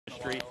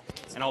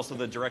and also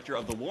the director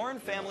of the Warren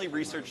Family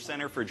Research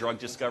Center for Drug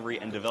Discovery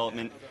and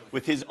Development,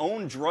 with his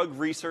own drug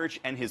research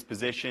and his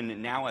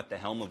position now at the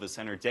helm of a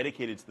center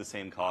dedicated to the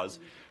same cause.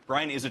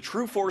 Brian is a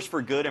true force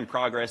for good and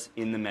progress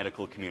in the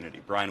medical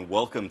community. Brian,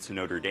 welcome to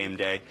Notre Dame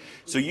Day.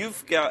 So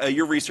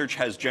your research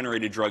has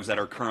generated drugs that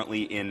are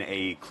currently in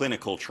a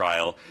clinical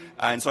trial.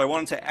 And so I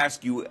wanted to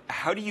ask you,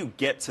 how do you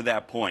get to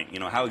that point?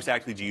 How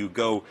exactly do you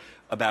go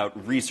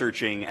about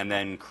researching and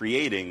then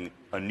creating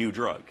a new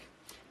drug?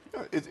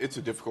 It's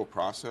a difficult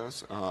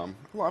process. A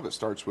lot of it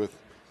starts with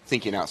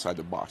thinking outside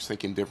the box,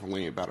 thinking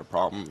differently about a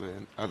problem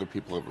than other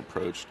people have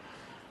approached.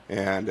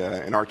 And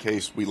in our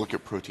case, we look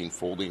at protein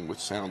folding, which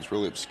sounds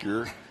really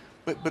obscure,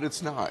 but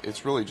it's not.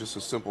 It's really just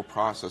a simple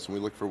process, and we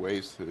look for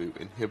ways to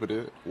inhibit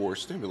it or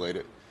stimulate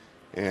it.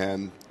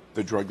 And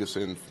the drug that's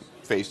in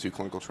phase 2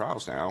 clinical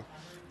trials now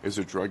is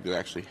a drug that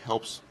actually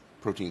helps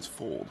proteins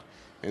fold.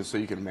 And so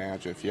you can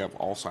imagine if you have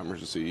Alzheimer's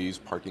disease,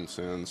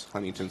 Parkinson's,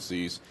 Huntington's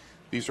disease,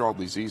 these are all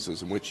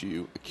diseases in which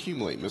you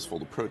accumulate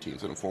misfolded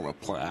proteins in the form of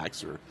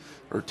plaques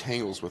or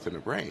tangles within the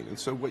brain. And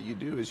so what you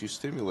do is you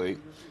stimulate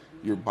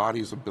your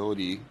body's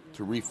ability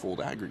to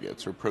refold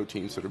aggregates or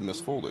proteins that are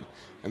misfolded.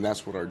 And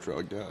that's what our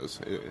drug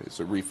does. It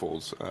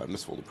refolds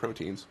misfolded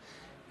proteins.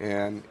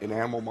 And in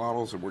animal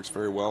models, it works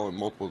very well in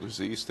multiple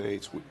disease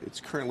states.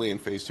 It's currently in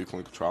phase 2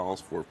 clinical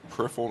trials for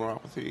peripheral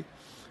neuropathy,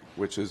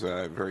 which is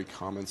a very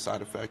common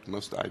side effect.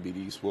 Most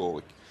diabetes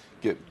will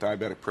get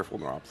diabetic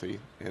peripheral neuropathy,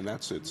 and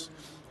it's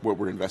what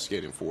we're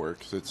investigating for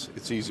because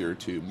it's easier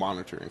to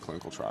monitor in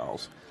clinical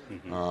trials.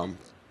 Mm-hmm.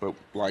 But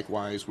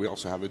likewise, we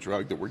also have a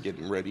drug that we're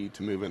getting ready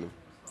to move into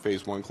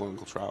phase 1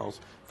 clinical trials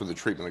for the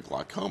treatment of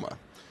glaucoma,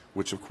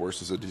 which of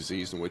course is a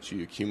disease in which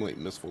you accumulate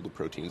misfolded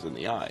proteins in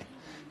the eye.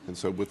 And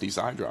so with these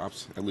eye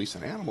drops, at least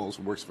in animals,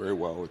 it works very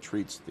well. It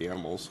treats the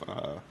animals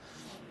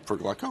for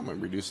glaucoma,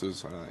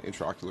 reduces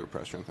intraocular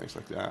pressure and things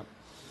like that.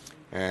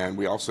 And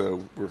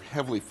we're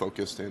heavily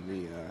focused in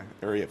the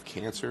area of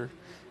cancer,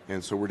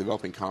 and so we're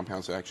developing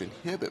compounds that actually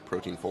inhibit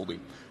protein folding,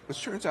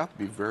 which turns out to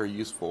be very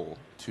useful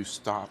to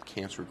stop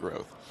cancer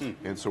growth.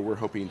 And so we're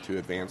hoping to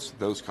advance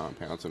those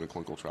compounds into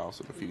clinical trials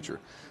in the future.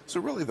 So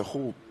really the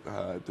whole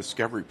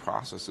discovery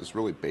process is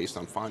really based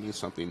on finding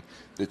something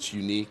that's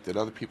unique that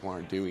other people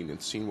aren't doing and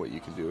seeing what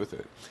you can do with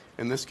it.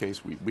 In this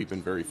case, we've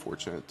been very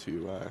fortunate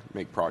to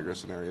make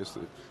progress in areas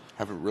that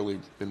haven't really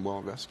been well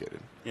investigated.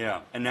 Yeah,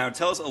 and now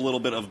tell us a little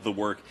bit of the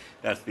work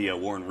that the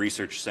Warren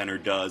Research Center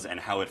does and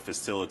how it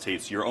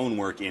facilitates your own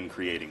work in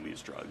creating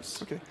these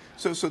drugs. Okay,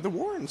 so the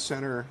Warren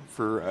Center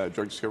for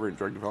Drug Discovery and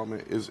Drug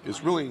Development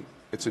is really,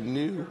 it's a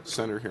new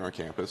center here on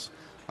campus.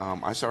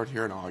 I started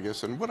here in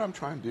August, and what I'm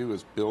trying to do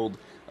is build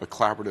a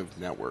collaborative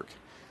network.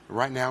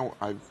 Right now,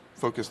 I've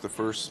focused the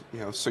first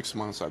 6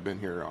 months I've been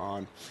here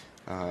on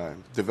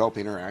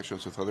developing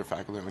interactions with other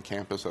faculty on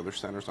campus, other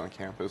centers on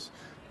campus.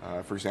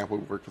 For example,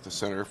 we worked with the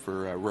Center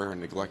for Rare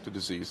and Neglected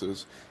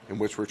Diseases, in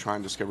which we're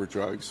trying to discover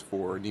drugs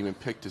for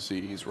Niemann-Pick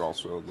disease. We're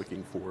also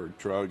looking for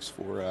drugs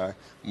for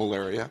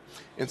malaria.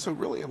 And so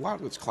really a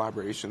lot of it's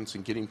collaborations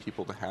and getting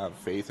people to have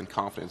faith and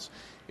confidence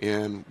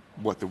in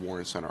what the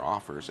Warren Center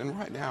offers. And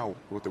right now,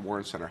 what the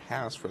Warren Center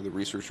has for the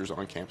researchers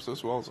on campus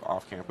as well as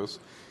off campus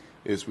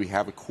is we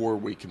have a core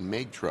where we can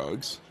make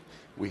drugs.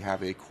 We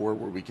have a core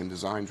where we can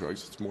design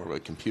drugs. It's more of a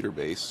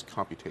computer-based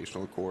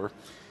computational core.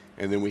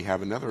 And then we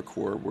have another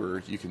core where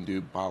you can do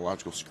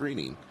biological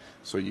screening.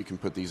 So you can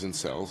put these in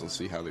cells and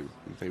see how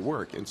they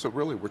work. And so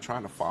really we're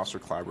trying to foster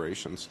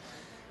collaborations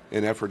in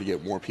an effort to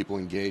get more people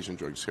engaged in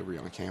drug discovery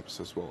on campus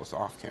as well as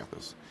off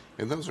campus.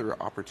 And those are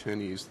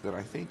opportunities that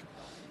I think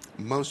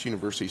most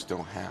universities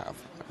don't have.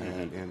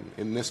 And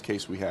in this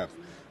case, we have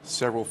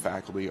several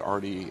faculty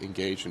already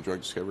engaged in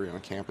drug discovery on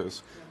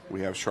campus.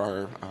 We have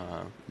Shar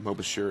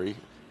Mobashiri,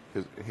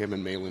 him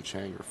and Malin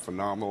Chang are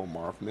phenomenal,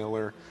 Marv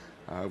Miller.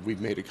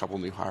 We've made a couple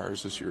new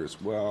hires this year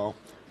as well.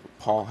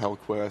 Paul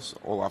Helquist,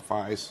 Olaf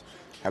Weiss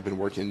have been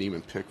working in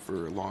Niemann-Pick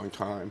for a long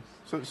time.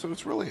 So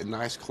it's really a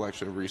nice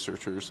collection of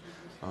researchers.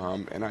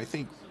 And I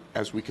think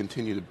as we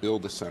continue to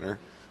build the center,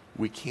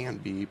 we can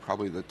be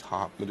probably the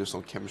top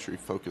medicinal chemistry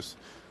focused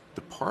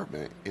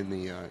department in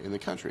the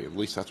country. At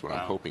least that's what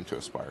I'm hoping to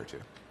aspire to.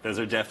 Those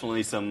are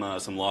definitely some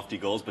lofty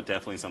goals, but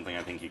definitely something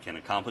I think you can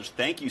accomplish.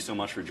 Thank you so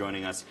much for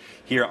joining us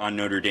here on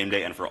Notre Dame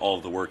Day and for all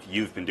of the work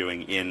you've been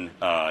doing in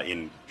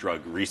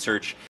drug research.